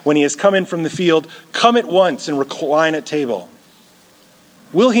him when he has come in from the field, come at once and recline at table?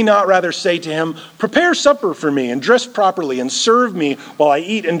 Will he not rather say to him, prepare supper for me and dress properly and serve me while I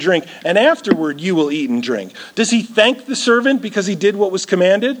eat and drink, and afterward you will eat and drink? Does he thank the servant because he did what was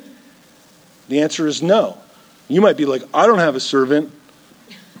commanded? The answer is no. You might be like, I don't have a servant.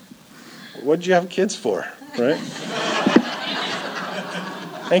 What'd you have kids for, right?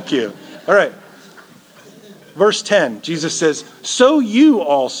 Thank you. All right. Verse 10, Jesus says, so you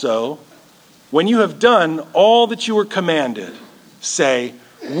also, when you have done all that you were commanded, say,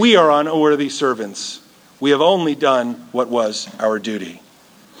 we are unworthy servants. We have only done what was our duty.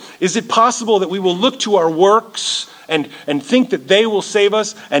 Is it possible that we will look to our works and think that they will save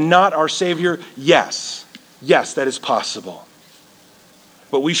us and not our Savior? Yes. Yes, that is possible.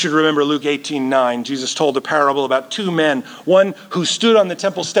 But we should remember Luke 18:9. Jesus told a parable about two men. One who stood on the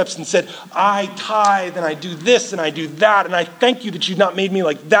temple steps and said, I tithe and I do this and I do that. And I thank you that you've not made me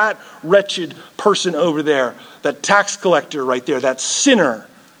like that wretched person over there. That tax collector right there, that sinner.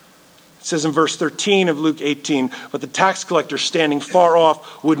 It says in verse 13 of Luke 18, but the tax collector standing far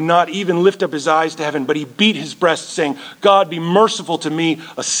off would not even lift up his eyes to heaven, but he beat his breast saying, God, be merciful to me,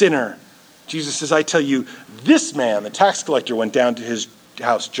 a sinner. Jesus says, I tell you, this man, the tax collector, went down to his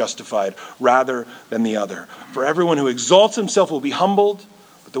house justified rather than the other. For everyone who exalts himself will be humbled,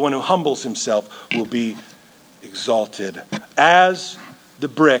 but the one who humbles himself will be exalted. As the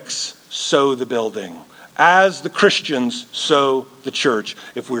bricks, so the building. As the Christians, so the church.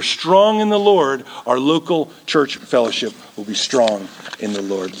 If we're strong in the Lord, our local church fellowship will be strong in the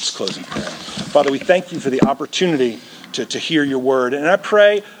Lord. Let's close in prayer. Father, we thank you for the opportunity to hear your word. And I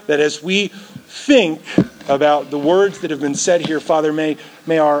pray that as we think about the words that have been said here, Father, may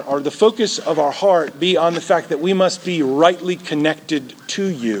the focus of our heart be on the fact that we must be rightly connected to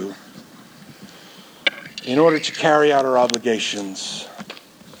you in order to carry out our obligations.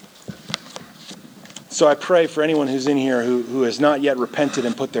 So I pray for anyone who's in here who has not yet repented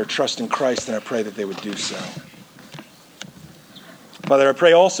and put their trust in Christ, and I pray that they would do so. Father, I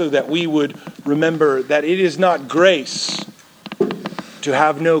pray also that we would remember that it is not grace to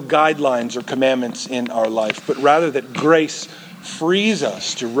have no guidelines or commandments in our life, but rather that grace frees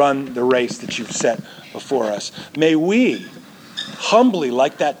us to run the race that you've set before us. May we humbly,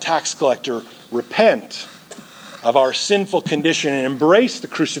 like that tax collector, repent of our sinful condition and embrace the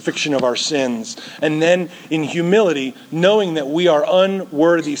crucifixion of our sins. And then in humility, knowing that we are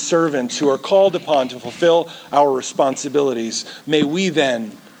unworthy servants who are called upon to fulfill our responsibilities, may we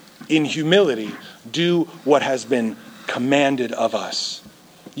then, in humility, do what has been commanded of us.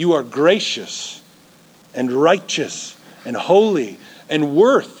 You are gracious and righteous and holy and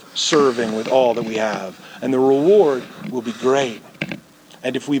worth serving with all that we have. And the reward will be great.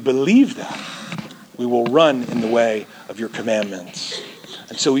 And if we believe that, we will run in the way of your commandments.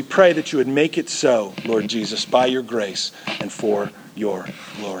 And so we pray that you would make it so, Lord Jesus, by your grace and for your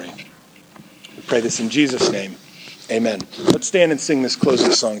glory. We pray this in Jesus' name. Amen. Let's stand and sing this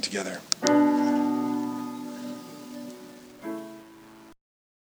closing song together.